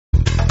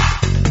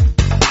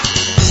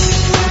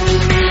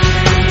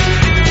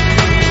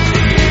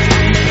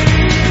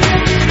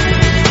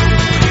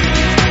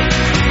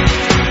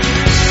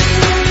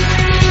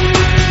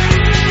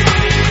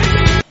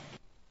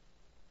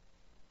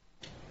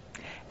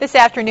This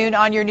afternoon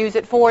on your News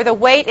at 4, the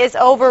wait is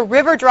over.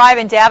 River Drive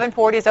in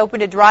Davenport is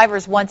open to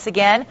drivers once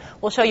again.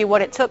 We'll show you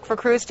what it took for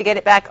crews to get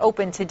it back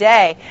open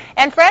today.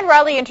 And Fran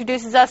Riley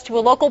introduces us to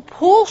a local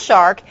pool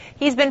shark.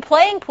 He's been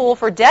playing pool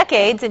for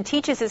decades and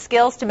teaches his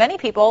skills to many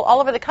people all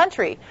over the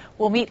country.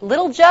 We'll meet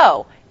Little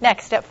Joe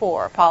next at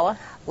 4. Paula?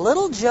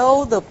 Little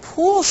Joe the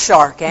pool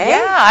shark, eh?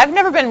 Yeah, I've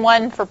never been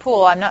one for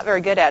pool. I'm not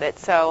very good at it,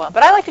 but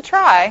I like to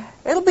try.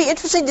 It'll be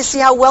interesting to see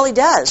how well he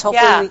does.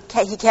 Hopefully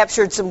he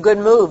captured some good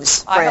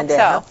moves, Fran did,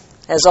 I hope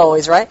so. As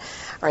always, right?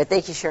 All right,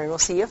 thank you, Sharon. We'll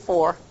see you at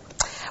 4.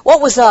 Well,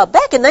 it was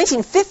back in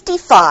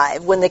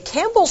 1955 when the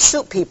Campbell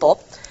soup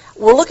people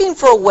were looking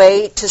for a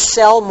way to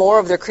sell more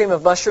of their cream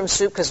of mushroom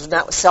soup because it was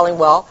not selling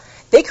well.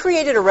 They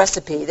created a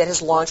recipe that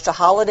has launched a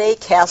holiday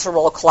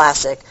casserole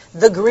classic,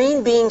 the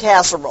green bean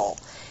casserole.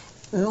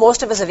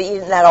 Most of us have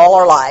eaten that all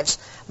our lives.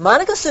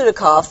 Monika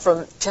Sudakov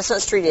from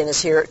Chestnut Street Inn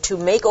is here to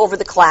make over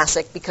the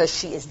classic because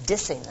she is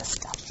dissing this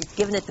stuff. She's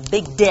giving it the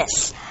big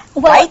diss.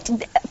 Well,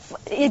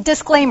 right?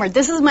 Disclaimer,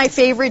 this is my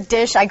favorite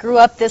dish. I grew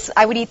up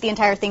I would eat the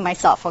entire thing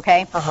myself,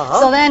 okay? Uh-huh.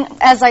 So then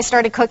as I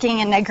started cooking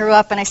and I grew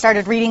up and I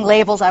started reading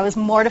labels, I was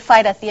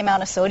mortified at the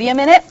amount of sodium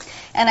in it.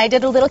 And I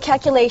did a little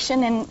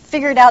calculation and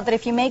figured out that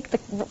if you make the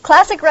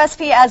classic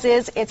recipe as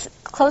is, it's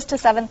close to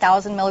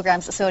 7,000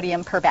 milligrams of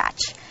sodium per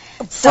batch.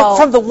 So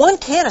from the one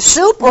can of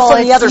soup or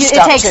from the other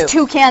stuff too? It takes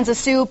 2 cans of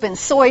soup and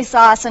soy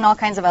sauce and all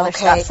kinds of other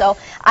stuff. So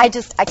I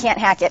can't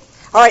hack it.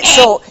 All right,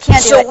 so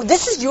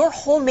this is your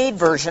homemade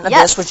version of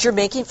this, which you're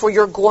making for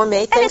your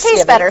gourmet Thanksgiving. And it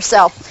tastes better,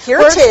 so.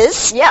 Here it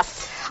is.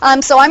 Yes.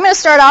 So I'm going to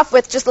start off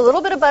with just a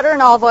little bit of butter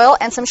and olive oil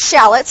and some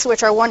shallots,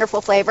 which are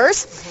wonderful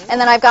flavors. Mm-hmm.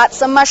 And then I've got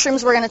some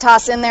mushrooms we're going to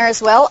toss in there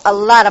as well. A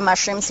lot of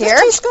mushrooms here.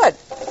 This tastes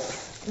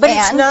good. But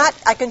it's not,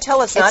 I can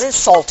tell it's not as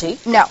salty.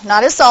 No,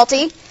 not as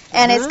salty.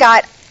 And it's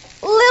got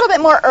a little bit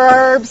more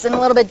herbs and a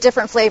little bit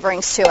different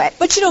flavorings to it.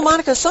 But you know,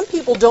 Monika, some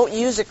people don't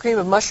use a cream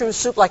of mushroom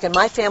soup. Like in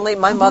my family,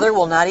 my mother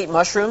will not eat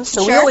mushrooms,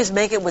 so we always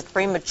make it with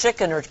cream of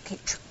chicken or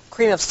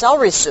cream of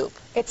celery soup.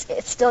 It's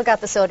still got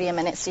the sodium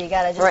in it, so you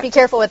got to just be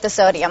careful with the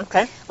sodium.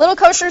 Okay. Little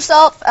kosher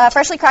salt,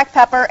 freshly cracked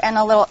pepper, and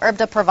a little herb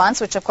de Provence,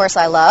 which of course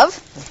I love.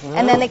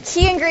 And then the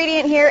key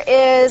ingredient here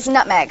is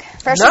nutmeg.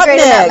 Freshly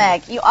grated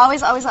nutmeg. You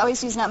always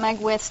use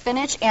nutmeg with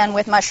spinach and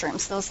with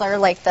mushrooms. Those are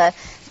like the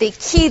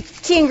key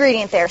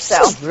ingredient there. So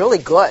this is really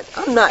good.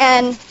 I'm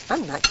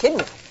not kidding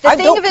you. The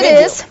thing of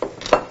it is,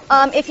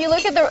 if you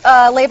look at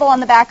the label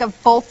on the back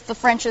of both the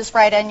French's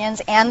fried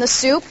onions and the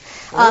soup,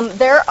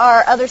 there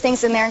are other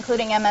things in there,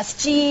 including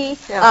MSG,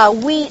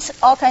 wheat,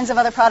 all kinds of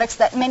other products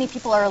that many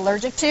people are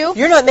allergic to.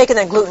 You're not making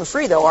that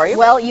gluten-free, though, are you?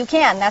 Well, you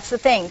can. That's the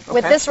thing. Okay.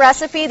 With this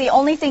recipe, the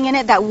only thing in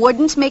it that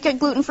wouldn't make it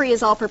gluten-free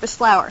is all-purpose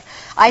flour.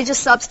 I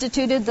just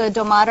substituted the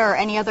Domata or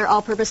any other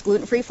all-purpose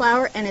gluten-free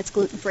flour, and it's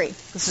gluten-free.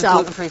 This is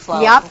gluten-free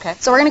flour? Yep. Okay.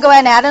 So we're going to go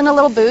ahead and add in a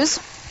little booze,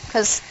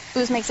 because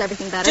booze makes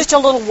everything better. Just a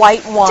little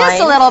white wine.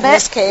 Just a little bit. In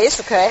this case,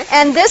 okay.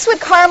 And this would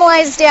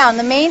caramelize down.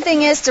 The main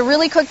thing is to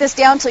really cook this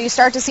down until you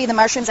start to see the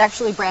mushrooms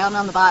actually brown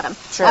on the bottom.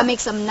 Sure. That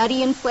makes them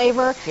nutty in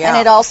flavor, and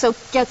it also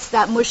gets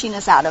that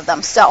mushiness out of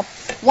them. So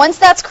once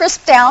that's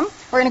crisped down,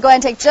 we're going to go ahead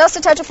and take just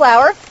a touch of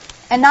flour,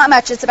 and not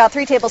much. It's about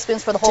 3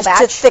 tablespoons for the whole batch.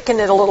 Just to thicken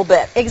it a little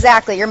bit.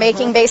 Exactly. You're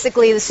making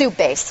basically the soup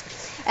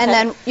base. And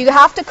then you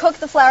have to cook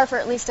the flour for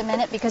at least a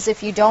minute, because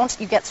if you don't,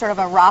 you get sort of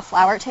a raw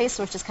flour taste,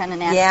 which is kind of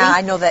nasty. Yeah,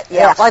 I know that.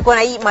 Yeah. Like when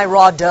I eat my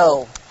raw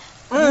dough.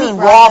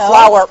 Raw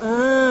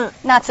flour.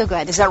 Not so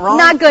good. Is that wrong?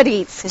 Not good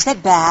eats. Is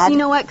that bad? You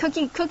know what?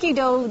 Cookie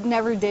dough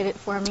never did it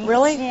for me.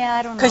 Really? Yeah,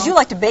 I don't know. Because you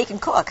like to bake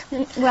and cook.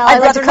 Well, I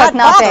like to cook,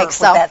 not bake.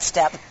 So that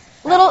step.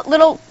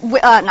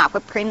 Not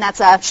whipped cream.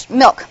 That's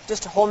milk.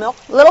 Just whole milk?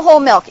 Little whole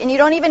milk. And you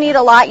don't even need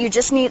a lot. You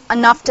just need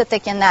enough to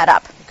thicken that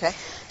up. Okay.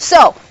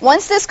 So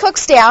once this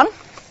cooks down,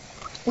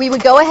 we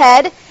would go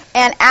ahead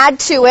and add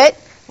to it.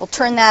 We'll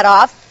turn that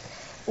off.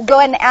 We'll go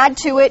ahead and add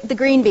to it the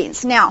green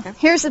beans. Now,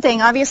 here's the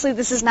thing. Obviously,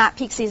 this is not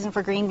peak season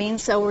for green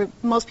beans, so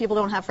most people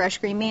don't have fresh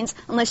green beans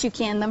unless you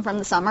can them from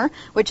the summer,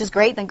 which is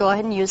great. Then go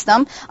ahead and use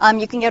them.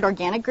 You can get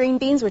organic green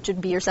beans, which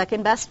would be your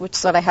second best, which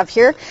is what I have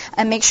here.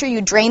 And make sure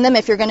you drain them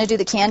if you're going to do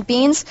the canned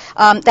beans.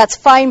 That's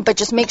fine, but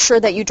just make sure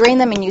that you drain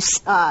them and you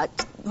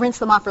rinse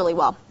them off really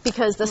well,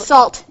 because the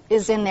salt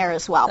is in there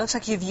as well. It looks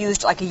like you've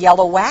used like a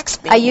yellow wax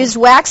bean. I used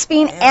wax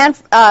bean and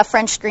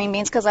French green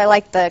beans because I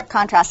like the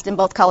contrast in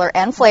both color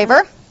and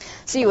flavor.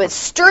 So you would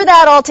stir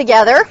that all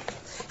together.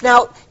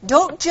 Now,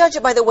 don't judge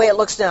it by the way it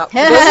looks now. For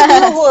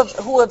those of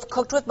you who have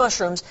cooked with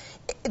mushrooms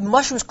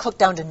cook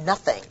down to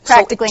nothing.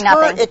 Practically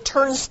nothing. It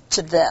turns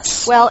to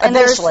this. Well, and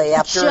eventually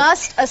there's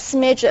just a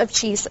smidge of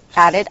cheese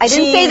added. I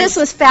didn't say this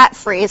was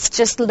fat-free. It's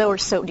just lower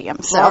sodium.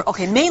 So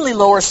mainly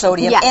lower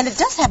sodium. Yes. And it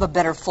does have a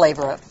better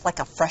flavor, like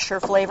a fresher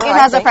flavor. It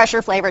has a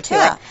fresher flavor to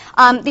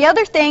it. The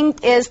other thing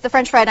is the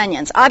French fried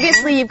onions.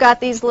 Obviously, you've got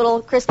these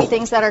little crispy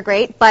things that are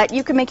great, but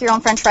you can make your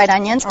own French fried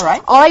onions. All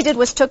right. All I did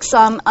was took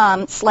some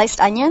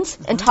sliced onions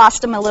and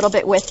tossed them a little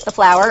bit with the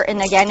flour.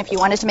 And again, if you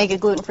wanted to make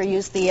it gluten-free,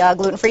 use the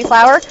gluten-free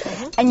flour.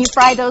 And you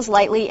fry those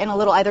lightly in a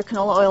little either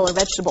canola oil or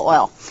vegetable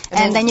oil.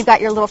 And then you've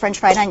got your little French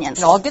fried onions.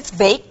 It all gets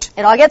baked.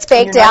 It all gets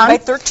baked down. down. By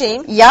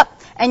 13.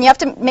 Yep. And you have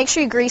to make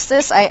sure you grease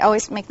this. I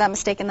always make that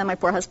mistake, and then my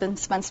poor husband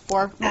spends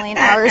 4 million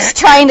hours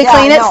trying to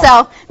clean it.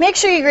 So make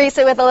sure you grease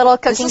it with a little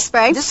cooking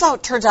spray. This is how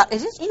it turns out.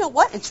 It is, you know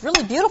what? It's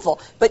really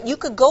beautiful. But you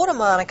could go to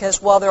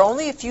Monika's while there are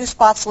only a few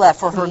spots left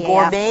for her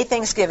gourmet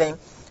Thanksgiving.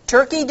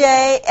 Turkey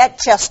Day at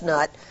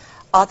Chestnut.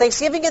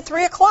 Thanksgiving at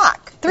 3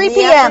 o'clock. 3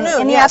 p.m.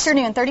 in the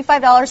afternoon.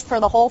 $35 for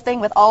the whole thing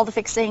with all the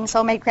fixings,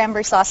 homemade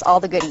cranberry sauce, all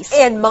the goodies.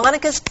 And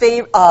Monika's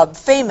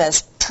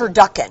famous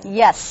turducken.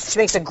 Yes. She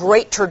makes a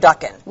great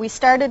turducken. We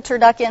started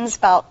turduckens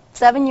about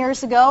 7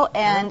 years ago,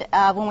 and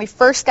when we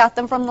first got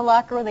them from the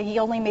locker, he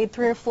only made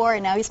 3 or 4,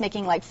 and now he's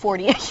making like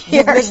 40 a year.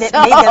 You've made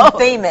them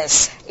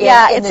famous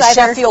in the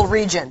Sheffield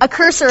region. A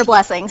curse or a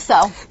blessing.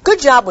 So good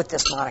job with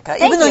this, Monika.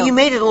 Even though you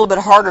made it a little bit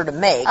harder to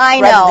make,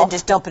 rather than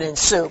just dump it in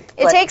soup.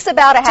 It takes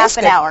about a half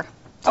an hour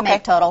to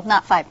make total,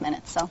 not 5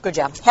 minutes. So good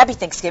job. Happy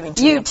Thanksgiving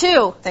to you. You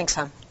too. Thanks,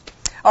 hon.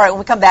 All right, when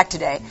we come back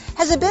today,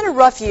 has it been a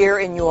rough year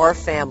in your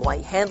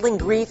family, handling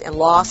grief and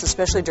loss,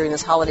 especially during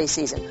this holiday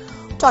season?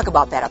 We'll talk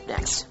about that up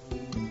next.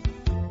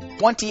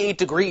 28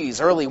 degrees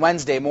early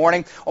Wednesday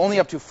morning, only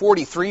up to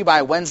 43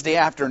 by Wednesday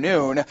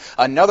afternoon.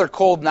 Another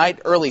cold night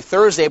early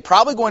Thursday,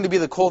 probably going to be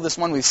the coldest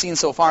one we've seen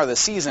so far this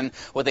season,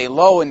 with a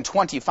low in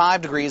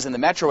 25 degrees in the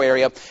metro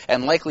area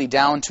and likely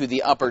down to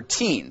the upper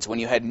teens when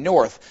you head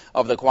north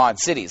of the Quad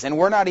Cities. And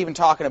we're not even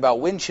talking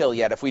about wind chill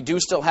yet. If we do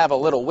still have a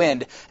little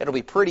wind, it'll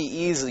be pretty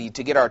easy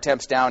to get our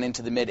temps down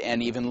into the mid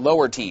and even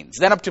lower teens.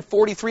 Then up to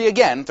 43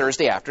 again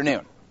Thursday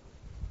afternoon.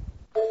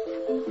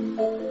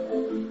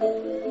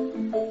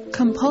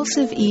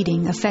 Compulsive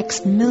eating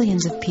affects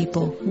millions of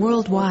people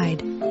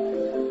worldwide.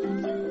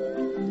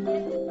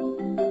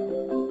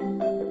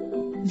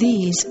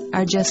 These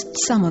are just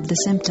some of the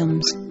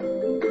symptoms.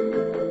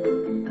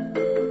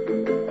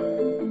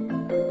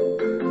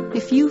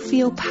 If you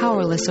feel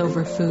powerless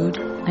over food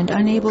and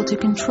unable to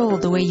control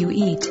the way you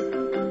eat,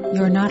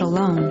 you're not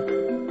alone.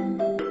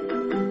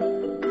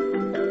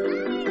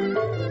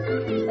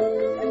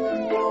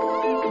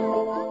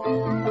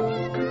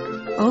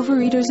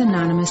 Overeaters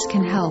Anonymous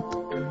can help.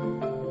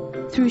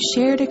 Through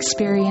shared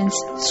experience,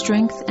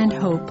 strength, and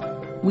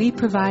hope, we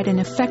provide an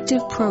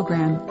effective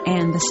program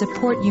and the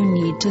support you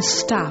need to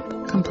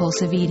stop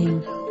compulsive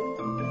eating.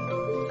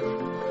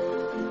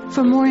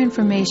 For more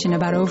information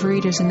about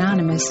Overeaters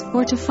Anonymous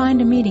or to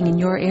find a meeting in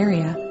your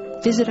area,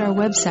 visit our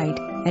website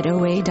at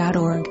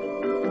oa.org.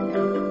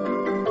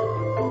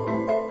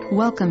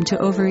 Welcome to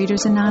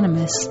Overeaters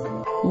Anonymous.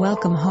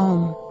 Welcome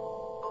home.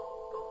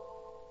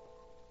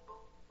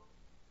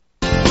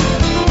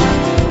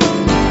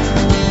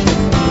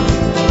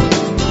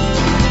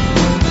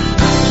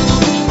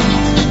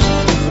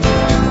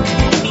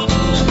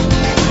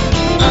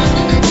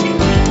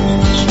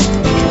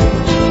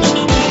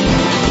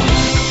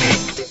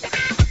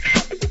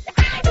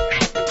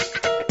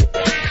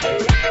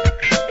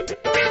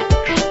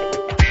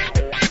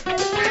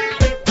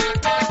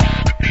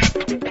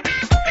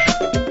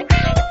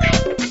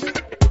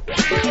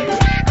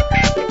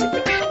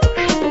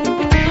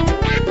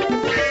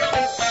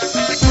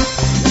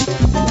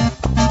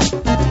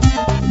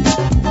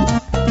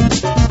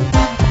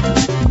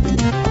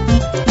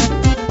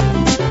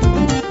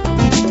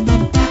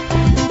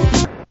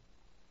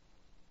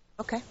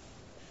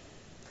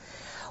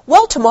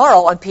 Well,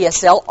 tomorrow on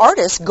PSL,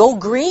 artists go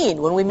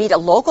green when we meet a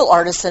local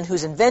artisan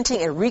who's inventing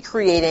and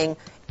recreating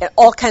in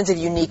all kinds of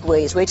unique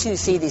ways. Wait till you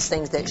see these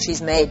things that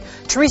she's made.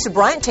 Teresa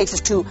Bryant takes us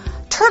to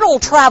Turtle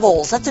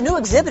Travels. That's a new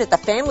exhibit at the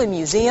Family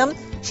Museum.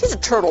 She's a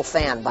turtle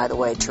fan, by the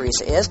way,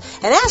 Teresa is.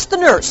 And ask the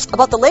nurse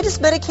about the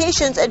latest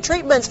medications and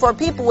treatments for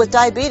people with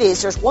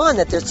diabetes. There's one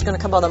that's going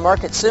to come on the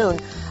market soon.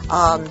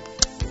 A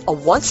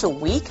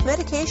once-a-week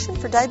medication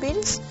for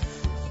diabetes?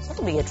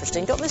 That'll be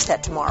interesting. Don't miss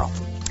that tomorrow.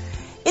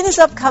 In this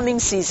upcoming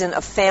season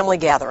of family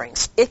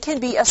gatherings, it can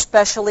be a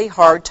especially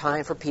hard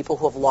time for people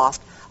who have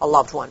lost a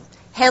loved one.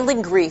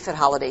 Handling grief at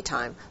holiday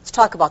time. Let's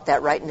talk about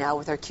that right now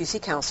with our QC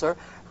counselor,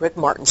 Rick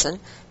Martinson,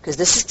 because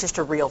this is just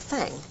a real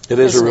thing. It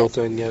is a real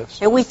thing,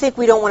 yes. And we think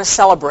we don't want to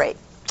celebrate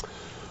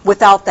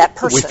without that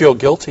person. We feel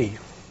guilty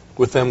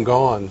with them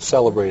gone,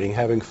 celebrating,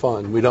 having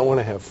fun. We don't want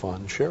to have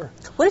fun, sure.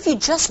 What if you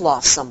just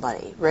lost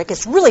somebody, Rick?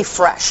 It's really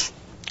fresh.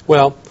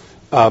 Well,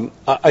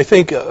 I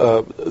think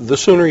the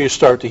sooner you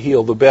start to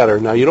heal, the better.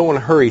 Now, you don't want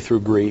to hurry through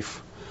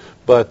grief,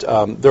 but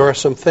there are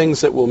some things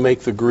that will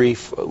make the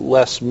grief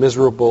less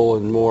miserable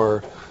and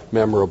more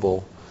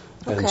memorable.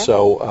 Okay. And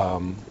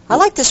so... I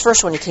like this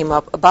first one you came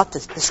up about the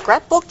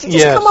scrapbook. Did you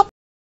just come up